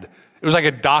dad. It was like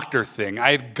a doctor thing.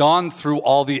 I had gone through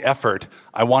all the effort.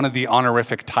 I wanted the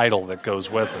honorific title that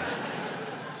goes with it.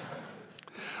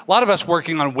 A lot of us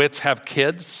working on Wits have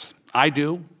kids. I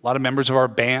do. A lot of members of our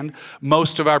band.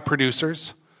 Most of our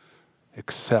producers.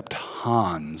 Except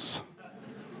Hans.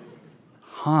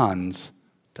 Hans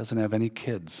doesn't have any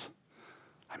kids.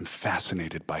 I'm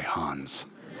fascinated by Hans.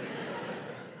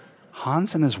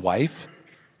 Hans and his wife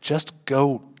just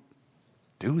go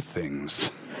do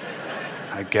things,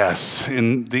 I guess,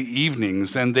 in the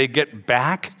evenings, and they get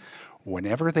back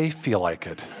whenever they feel like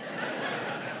it.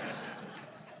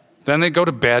 Then they go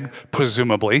to bed,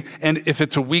 presumably, and if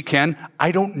it's a weekend,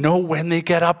 I don't know when they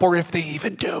get up or if they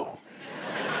even do.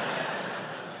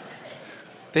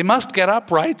 They must get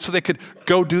up, right, so they could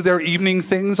go do their evening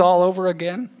things all over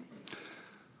again?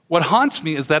 What haunts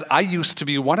me is that I used to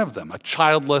be one of them, a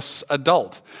childless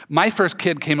adult. My first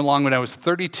kid came along when I was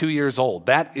 32 years old.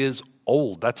 That is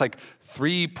old. That's like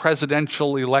 3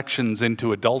 presidential elections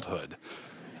into adulthood.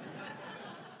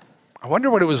 I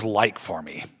wonder what it was like for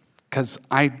me, because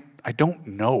I don't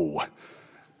know.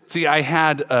 See, I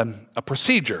had a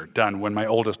procedure done when my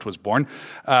oldest was born.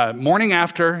 Morning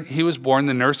after he was born,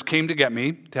 the nurse came to get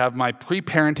me to have my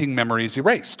pre-parenting memories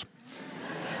erased.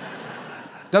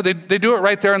 No, they do it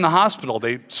right there in the hospital.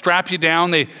 They strap you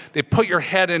down. They put your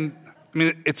head in. I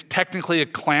mean, it's technically a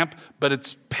clamp, but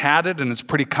it's padded and it's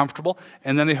pretty comfortable.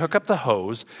 And then they hook up the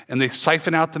hose and they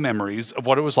siphon out the memories of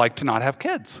what it was like to not have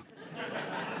kids.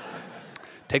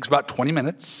 Takes about 20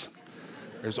 minutes.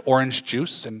 There's orange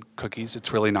juice and cookies.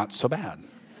 It's really not so bad.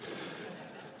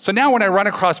 So now when I run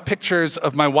across pictures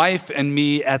of my wife and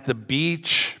me at the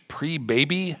beach,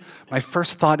 pre-baby, my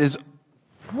first thought is,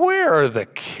 where are the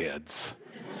kids?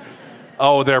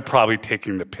 Oh, they're probably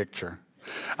taking the picture.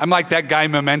 I'm like that guy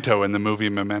Memento in the movie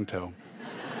Memento.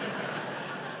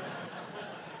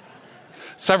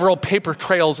 Several paper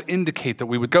trails indicate that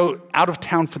we would go out of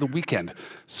town for the weekend,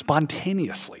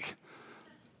 spontaneously.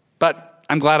 But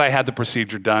I'm glad I had the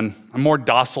procedure done. I'm more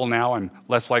docile now. I'm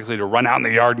less likely to run out in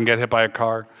the yard and get hit by a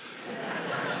car.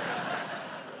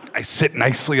 I sit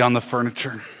nicely on the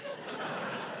furniture.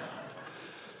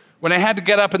 When I had to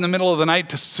get up in the middle of the night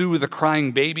to soothe a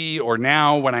crying baby, or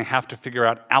now when I have to figure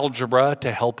out algebra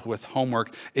to help with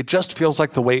homework, it just feels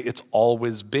like the way it's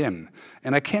always been.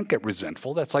 And I can't get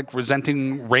resentful. That's like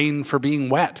resenting rain for being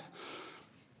wet.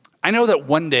 I know that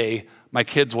one day my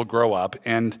kids will grow up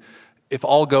and, if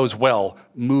all goes well,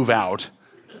 move out.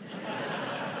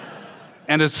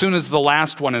 And as soon as the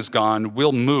last one is gone,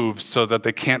 we'll move so that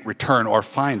they can't return or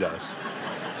find us.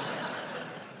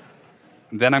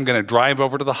 Then I'm going to drive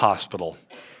over to the hospital.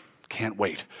 Can't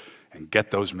wait. And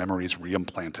get those memories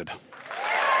reimplanted.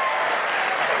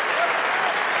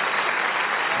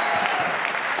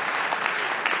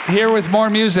 Here with more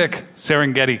music,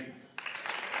 Serengeti.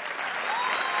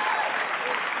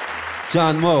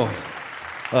 John Moe,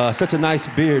 such a nice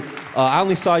beard. I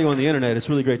only saw you on the internet. It's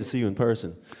really great to see you in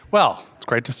person. Well, it's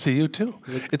great to see you too.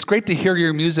 It's great to hear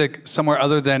your music somewhere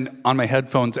other than on my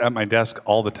headphones at my desk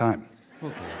all the time.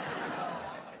 Okay.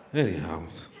 Anyhow.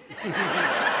 All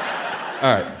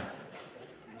right.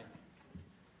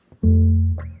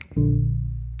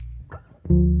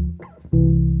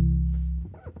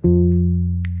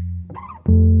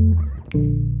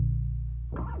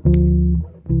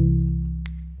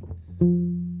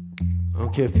 I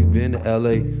don't care if you've been to LA,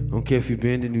 I don't care if you've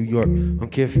been to New York, I don't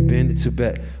care if you've been to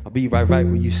Tibet. I'll be right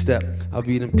where you step. I'll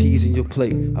be them peas in your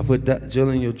plate. I put that gel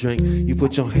in your drink. You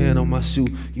put your hand on my shoe.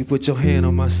 You put your hand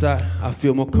on my side. I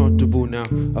feel more comfortable now.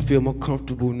 I feel more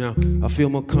comfortable now. I feel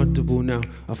more comfortable now.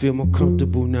 I feel more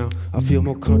comfortable now. I feel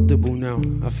more comfortable now.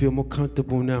 I feel more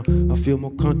comfortable now. I feel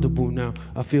more comfortable now.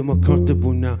 I feel more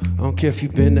comfortable now. I don't care if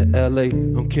you've been to LA. I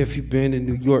don't care if you've been to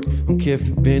New York. I don't care if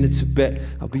you've been to Tibet.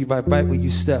 I'll be right where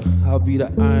you step. I'll be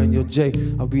the I in your J.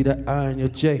 I'll be the I in your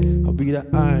J. I'll be the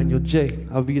I in your J.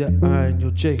 I'll be the I in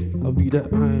your J. I'll be the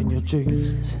I in your J.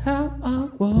 This is how I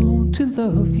want to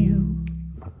love you,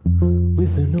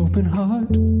 with an open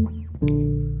heart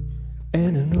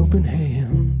and an open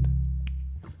hand.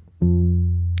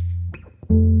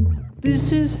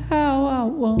 This is how I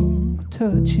want to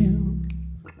touch you,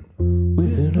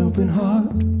 with an open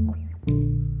heart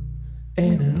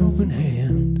and an open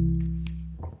hand.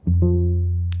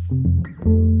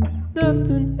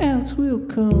 Nothing else will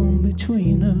come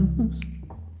between us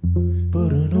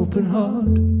but an open heart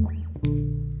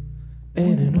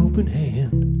and an open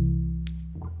hand.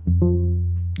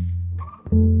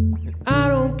 And I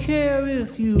don't care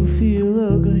if you feel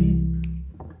ugly,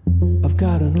 I've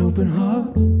got an open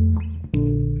heart.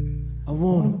 I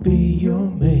wanna be your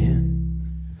man.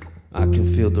 I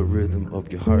can feel the rhythm of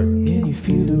your heart. Can you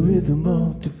feel the rhythm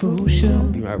of devotion? I'll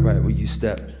be right where you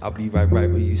step. I'll be right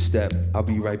where you step. I'll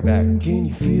be right back. Can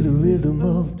you feel the rhythm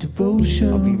of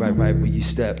devotion? I'll be right where you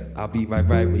step. I'll be right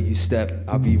where you step.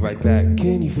 I'll be right back.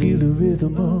 Can you feel the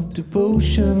rhythm of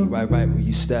devotion? I'll be right where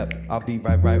you step. I'll be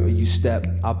right where you step.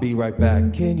 I'll be right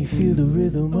back. Can you feel the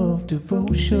rhythm of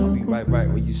devotion? I'll be right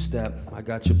where you step. I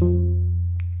got you.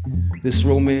 This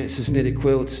romance is knitted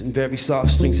quilts and very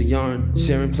soft strings of yarn,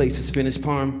 sharing plates of spinach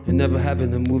parm and never having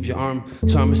to move your arm.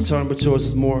 Charm is charm, but yours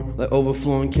is more like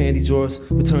overflowing candy drawers,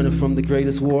 returning from the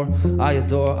greatest war. I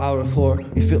adore our rapport.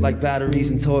 We fit like batteries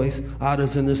and toys,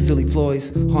 otters and their silly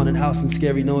ploys, haunted house and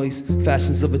scary noise,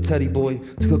 fashions of a teddy boy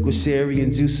to cook with sherry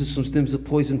and juices from stems of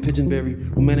poison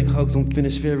pigeonberry, romantic hugs on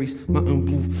finished fairies, mountain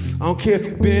blue. I don't care if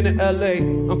you've been to LA, I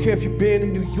don't care if you've been to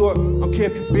New York, I don't care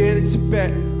if you've been to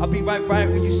Tibet. I'll be right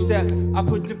where you step. I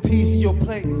put the piece in your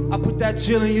plate. I put that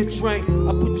gin in your drink.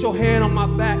 I put your hand on my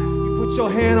back. You put your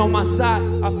hand on my side.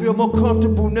 I feel more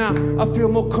comfortable now. I feel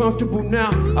more comfortable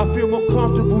now. I feel more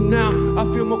comfortable now. I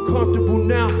feel more comfortable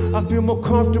now. I feel more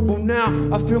comfortable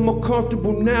now. I feel more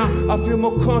comfortable now. I feel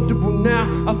more comfortable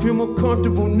now. I feel more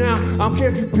comfortable now. I don't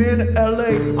care if you've been to LA.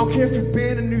 I don't care if you've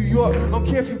been to New York. York. I don't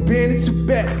care if you've been in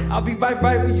Tibet. I'll be right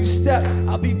when you step.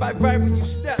 I'll be right when you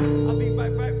step. I'll be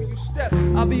right when you step.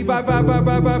 I'll be right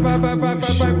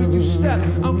when you step. I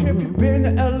don't care if you've been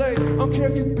to LA. I don't care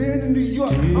if you've been in New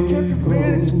York. I don't care if you've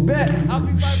been in Tibet. I'll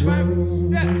be right when you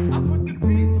step. I'll put the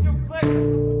beats in your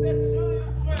plate.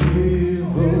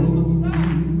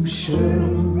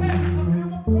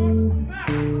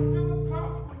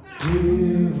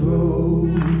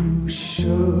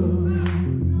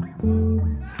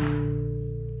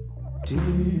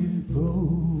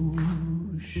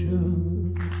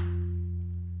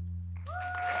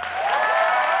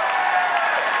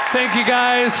 Thank you,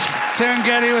 guys.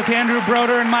 Serengeti with Andrew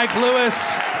Broder and Mike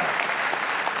Lewis.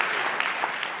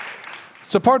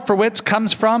 Support for Wits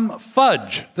comes from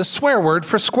fudge, the swear word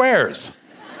for squares.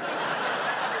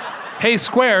 Hey,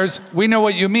 squares, we know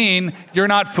what you mean. You're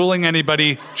not fooling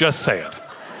anybody. Just say it.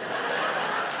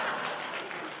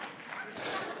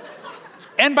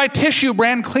 And by Tissue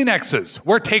brand Kleenexes.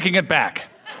 We're taking it back.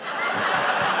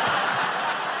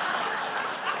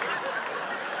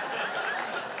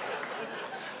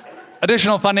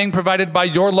 Additional funding provided by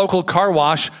your local car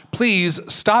wash. Please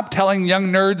stop telling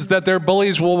young nerds that their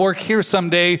bullies will work here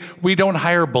someday. We don't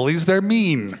hire bullies, they're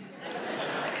mean.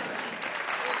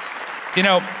 You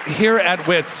know, here at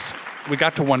Wits, we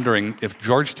got to wondering if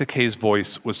George Takei's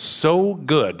voice was so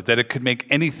good that it could make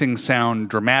anything sound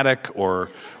dramatic or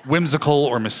whimsical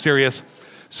or mysterious.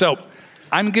 So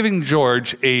I'm giving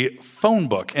George a phone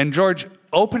book. And George,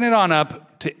 open it on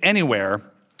up to anywhere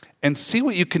and see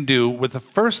what you can do with the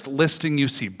first listing you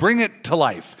see. Bring it to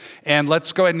life. And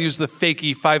let's go ahead and use the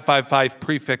fakey 555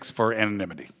 prefix for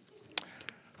anonymity.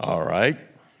 All right.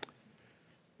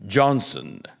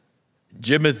 Johnson,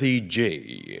 Jimothy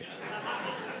J.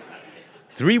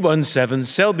 317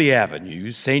 Selby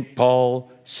Avenue, St.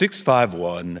 Paul,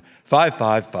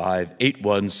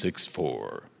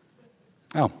 651-555-8164.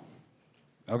 Oh,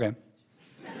 okay.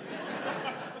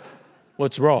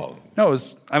 What's wrong? No,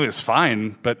 it was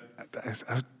fine, but I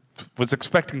was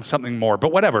expecting something more.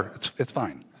 But whatever, it's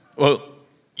fine. Well,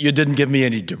 you didn't give me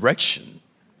any direction.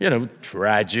 You know,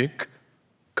 tragic,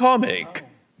 comic,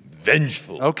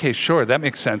 vengeful. Okay, sure, that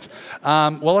makes sense.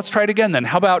 Well, let's try it again then.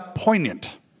 How about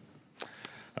poignant?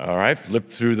 All right,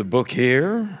 flip through the book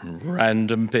here.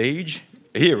 Random page.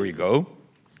 Here we go.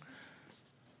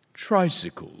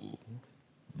 Tricycle.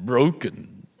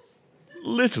 Broken.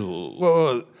 Little.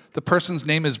 Whoa, the person's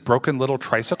name is Broken Little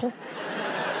Tricycle?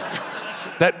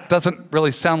 That doesn't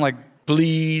really sound like...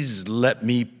 Please let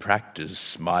me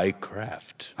practice my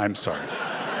craft. I'm sorry.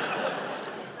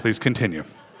 Please continue.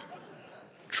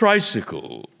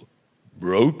 Tricycle.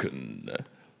 Broken.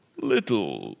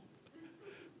 Little.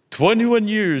 21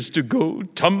 years to go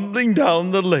tumbling down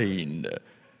the lane.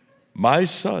 My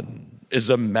son is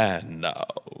a man now.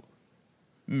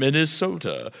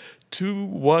 Minnesota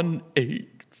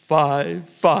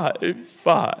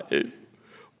 218555.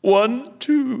 1,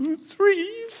 2,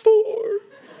 3, 4.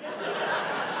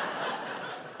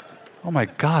 Oh my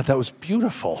God, that was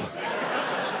beautiful.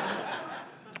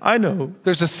 I know.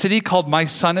 There's a city called My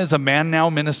Son is a Man Now,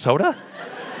 Minnesota?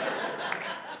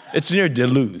 It's near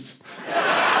Duluth.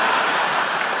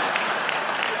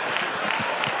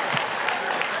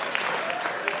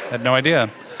 Had no idea.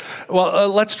 Well,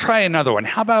 let's try another one.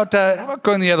 How about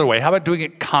going the other way? How about doing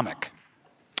it comic?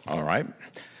 All right.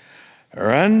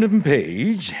 Random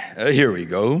page. Here we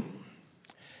go.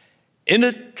 In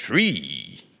a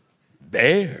tree,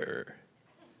 bear.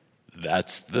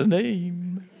 That's the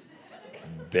name.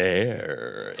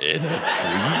 Bear in a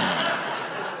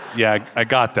tree. Yeah, I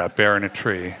got that, bear in a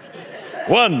tree.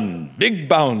 One big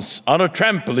bounce on a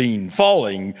trampoline,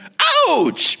 falling.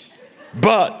 Ouch!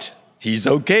 But he's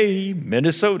okay,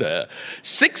 Minnesota.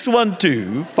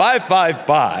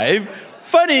 612-555,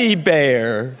 Funny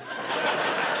Bear.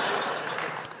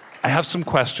 I have some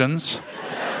questions.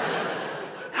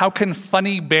 How can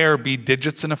Funny Bear be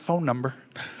digits in a phone number?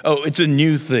 Oh, it's a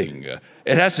new thing.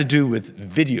 It has to do with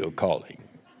video calling.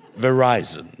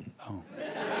 Verizon. Oh.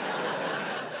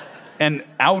 And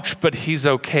ouch, but he's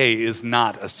okay is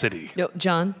not a city. No,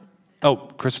 John? Oh,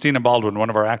 Christina Baldwin, one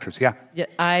of our actors, yeah. Yeah,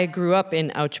 I grew up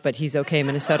in Ouch, but he's okay,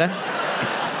 Minnesota.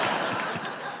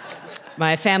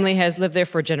 My family has lived there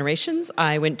for generations.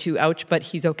 I went to Ouch, but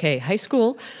he's okay high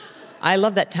school. I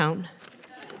love that town.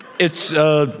 It's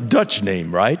a Dutch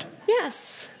name, right?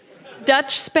 Yes.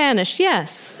 Dutch, Spanish,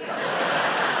 yes.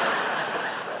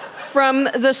 From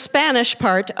the Spanish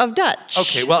part of Dutch.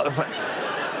 Okay, well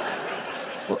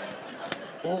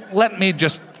let me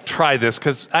just try this,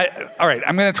 because all right,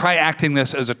 I'm going to try acting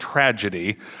this as a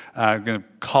tragedy. I'm going to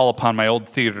call upon my old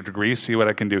theater degree, see what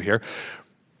I can do here.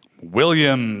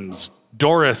 Williams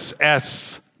Doris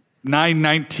S.,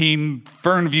 919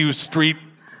 Fernview Street,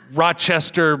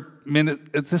 Rochester,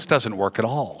 This doesn't work at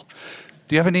all.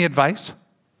 Do you have any advice?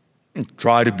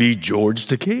 Try to be George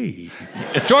Takei.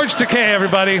 George Takei,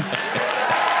 everybody.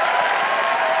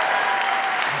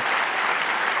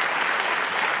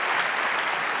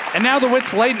 And now the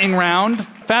Wits Lightning Round.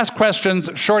 Fast questions,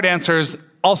 short answers,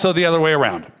 also the other way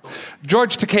around.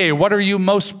 George Takei, what are you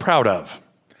most proud of?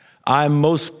 I'm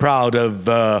most proud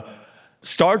of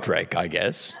Star Trek, I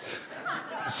guess.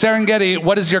 Serengeti,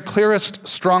 what is your clearest,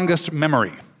 strongest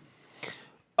memory?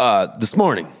 This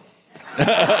morning.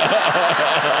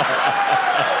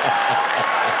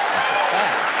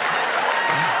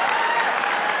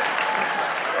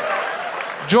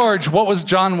 George, what was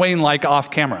John Wayne like off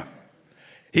camera?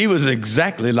 He was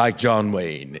exactly like John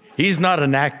Wayne. He's not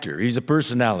an actor, he's a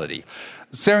personality.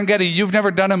 Serengeti, you've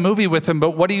never done a movie with him,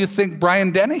 but what do you think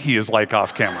Brian Dennehy is like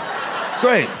off camera?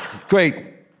 Great.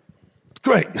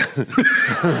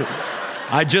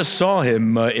 I just saw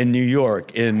him in New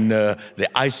York in The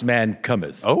Iceman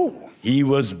Cometh. Oh. He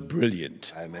was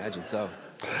brilliant. I imagine so.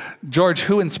 George,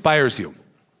 who inspires you?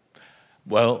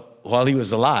 Well, while he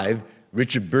was alive,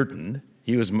 Richard Burton,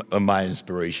 he was my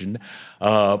inspiration.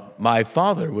 My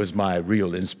father was my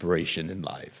real inspiration in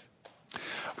life.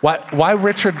 Why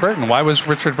Richard Burton? Why was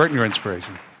Richard Burton your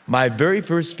inspiration? My very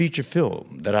first feature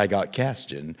film that I got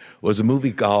cast in was a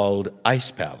movie called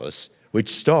Ice Palace, which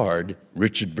starred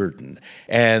Richard Burton.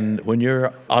 And when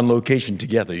you're on location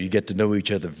together, you get to know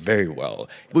each other very well.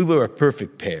 We were a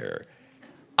perfect pair.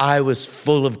 I was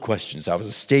full of questions. I was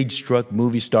a stage-struck,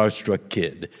 movie star-struck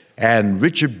kid. And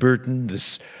Richard Burton,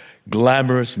 this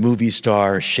glamorous movie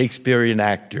star, Shakespearean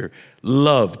actor,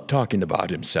 loved talking about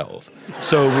himself.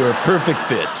 So we're a perfect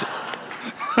fit.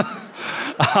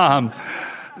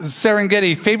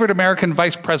 Serengeti, favorite American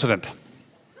vice president?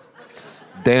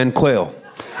 Dan Quayle.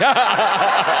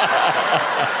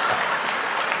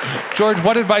 George,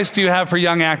 what advice do you have for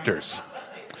young actors?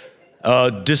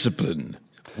 Discipline.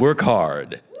 Work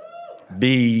hard.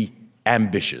 Be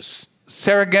ambitious.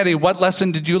 Serengeti, what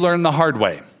lesson did you learn the hard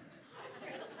way?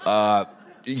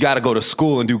 You got to go to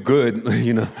school and do good,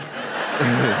 you know.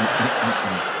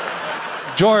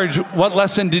 George, what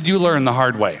lesson did you learn the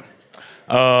hard way?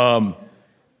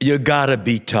 You got to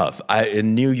be tough.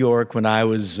 In New York, when I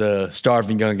was a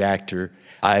starving young actor,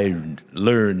 I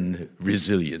learned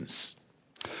resilience.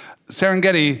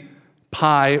 Serengeti,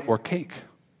 pie or cake?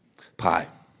 Pie.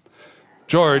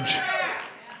 George,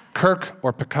 Kirk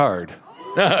or Picard?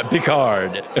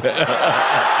 Picard.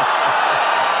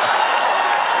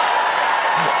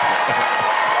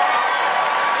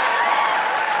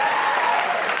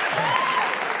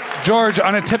 George,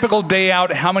 on a typical day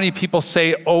out, how many people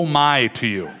say, oh my, to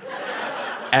you?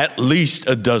 At least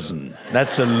a dozen.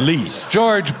 That's a least.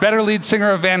 George, better lead singer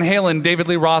of Van Halen, David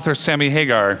Lee Roth or Sammy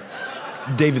Hagar?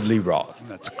 David Lee Roth.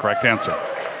 That's a correct answer.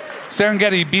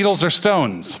 Serengeti, Beatles or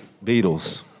Stones?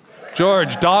 Beatles.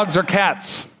 George, dogs or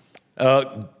cats?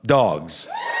 Dogs.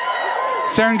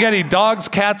 Serengeti, dogs,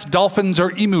 cats, dolphins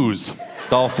or emus?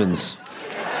 Dolphins.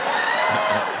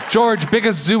 George,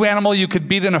 biggest zoo animal you could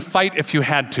beat in a fight if you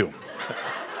had to?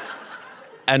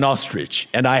 An ostrich,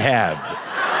 and I have.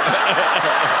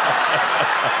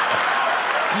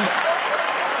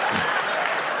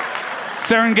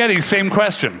 Serengeti, same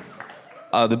question.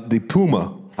 The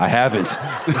puma. I haven't.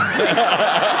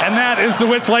 And that is the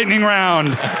Wits Lightning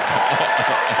Round.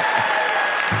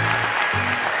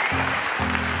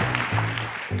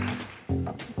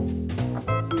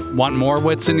 Want more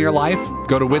wits in your life?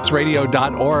 Go to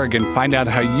witsradio.org and find out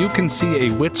how you can see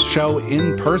a Wits show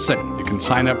in person. You can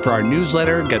sign up for our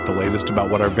newsletter, get the latest about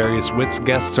what our various Wits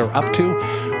guests are up to,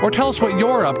 or tell us what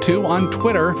you're up to on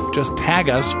Twitter. Just tag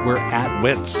us. We're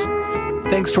 @Wits.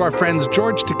 Thanks to our friends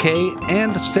George Takei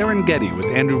and Serengeti with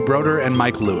Andrew Broder and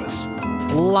Mike Lewis.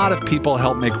 A lot of people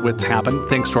help make Wits happen.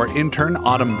 Thanks to our intern,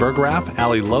 Autumn Berggraf,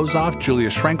 Ali Lozoff, Julia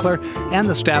Schrenkler, and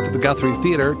the staff at the Guthrie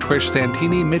Theater, Trish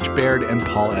Santini, Mitch Baird, and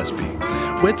Paul Espy.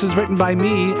 Wits is written by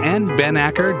me and Ben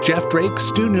Acker, Jeff Drake,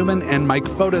 Stu Newman, and Mike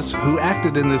Fotis, who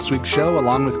acted in this week's show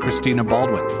along with Christina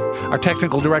Baldwin. Our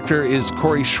technical director is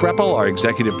Corey Schreppel, our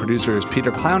executive producer is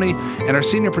Peter Clowney, and our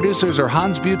senior producers are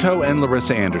Hans Buetow and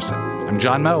Larissa Anderson. I'm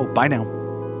John Moe. Bye now.